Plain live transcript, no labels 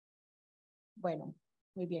Bueno,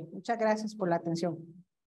 muy bien. Muchas gracias por la atención.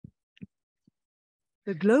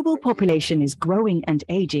 The global population is growing and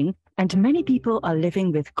aging, and many people are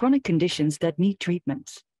living with chronic conditions that need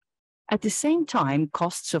treatments. At the same time,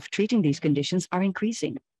 costs of treating these conditions are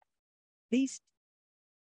increasing. The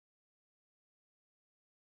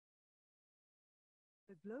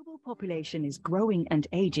global population is growing and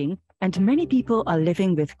aging, and many people are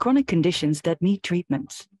living with chronic conditions that need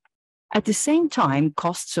treatments. At the same time,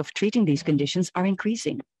 costs of treating these conditions are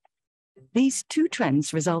increasing. These two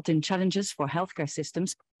trends result in challenges for healthcare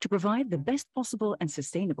systems to provide the best possible and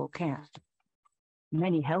sustainable care.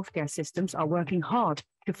 Many healthcare systems are working hard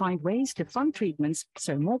to find ways to fund treatments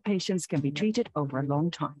so more patients can be treated over a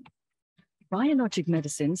long time. Biologic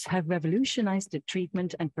medicines have revolutionized the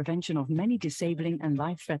treatment and prevention of many disabling and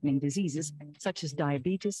life-threatening diseases, such as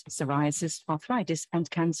diabetes, psoriasis, arthritis, and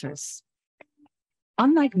cancers.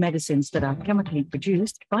 Unlike medicines that are chemically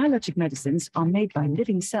produced, biologic medicines are made by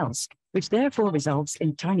living cells, which therefore results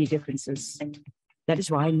in tiny differences. That is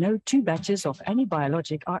why no two batches of any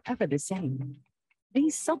biologic are ever the same.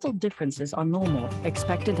 These subtle differences are normal,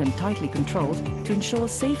 expected, and tightly controlled to ensure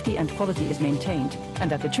safety and quality is maintained and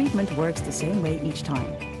that the treatment works the same way each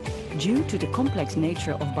time. Due to the complex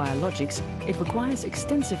nature of biologics, it requires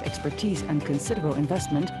extensive expertise and considerable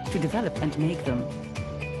investment to develop and make them.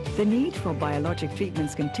 The need for biologic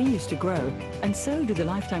treatments continues to grow, and so do the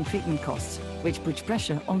lifetime treatment costs, which put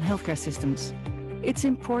pressure on healthcare systems. It's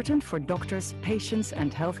important for doctors, patients,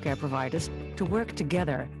 and healthcare providers to work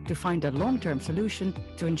together to find a long-term solution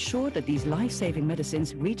to ensure that these life-saving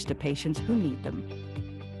medicines reach the patients who need them.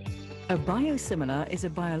 A biosimilar is a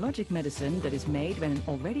biologic medicine that is made when an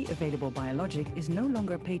already available biologic is no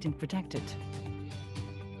longer patent protected.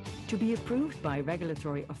 To be approved by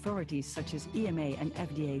regulatory authorities such as EMA and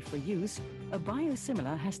FDA for use, a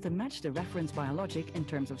biosimilar has to match the reference biologic in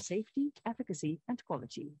terms of safety, efficacy, and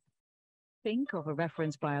quality. Think of a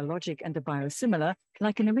reference biologic and a biosimilar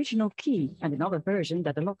like an original key and another version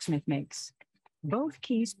that a locksmith makes. Both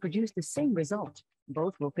keys produce the same result.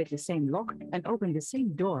 Both will fit the same lock and open the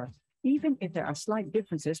same door, even if there are slight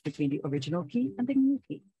differences between the original key and the new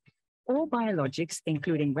key. All biologics,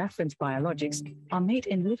 including reference biologics, are made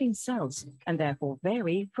in living cells and therefore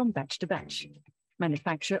vary from batch to batch.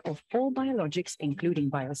 Manufacture of all biologics, including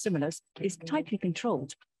biosimilars, is tightly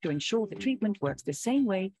controlled to ensure the treatment works the same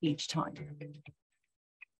way each time.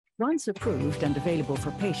 Once approved and available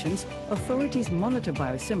for patients, authorities monitor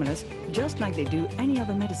biosimilars just like they do any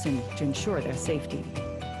other medicine to ensure their safety.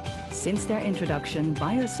 Since their introduction,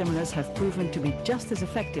 biosimilars have proven to be just as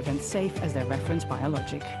effective and safe as their reference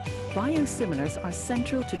biologic. Biosimilars are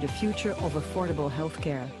central to the future of affordable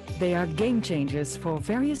healthcare. They are game changers for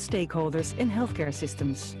various stakeholders in healthcare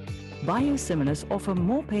systems. Biosimilars offer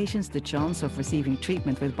more patients the chance of receiving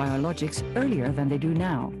treatment with biologics earlier than they do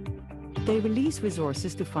now. They release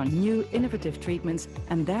resources to fund new, innovative treatments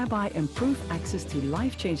and thereby improve access to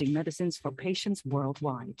life-changing medicines for patients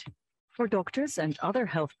worldwide. For doctors and other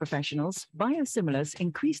health professionals, biosimilars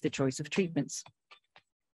increase the choice of treatments.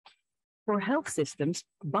 For health systems,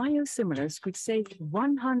 biosimilars could save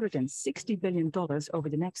 $160 billion over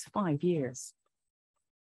the next 5 years.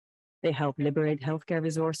 They help liberate healthcare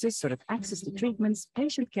resources so that access to treatments,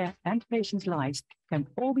 patient care, and patients' lives can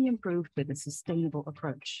all be improved with a sustainable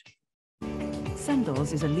approach.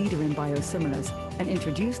 Sandoz is a leader in biosimilars and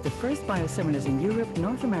introduced the first biosimilars in Europe,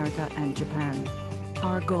 North America, and Japan.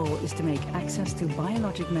 Our goal is to make access to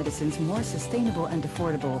biologic medicines more sustainable and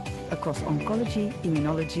affordable across oncology,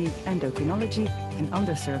 immunology, endocrinology, and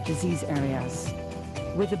underserved disease areas.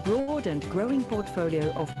 With a broad and growing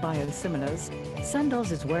portfolio of biosimilars,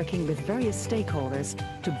 Sandoz is working with various stakeholders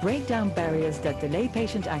to break down barriers that delay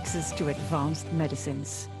patient access to advanced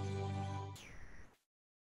medicines.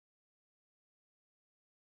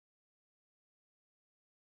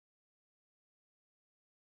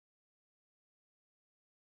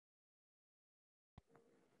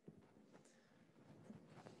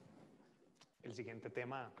 El siguiente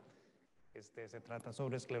tema se trata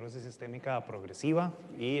sobre esclerosis sistémica progresiva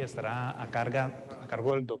y estará a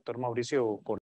cargo del doctor Mauricio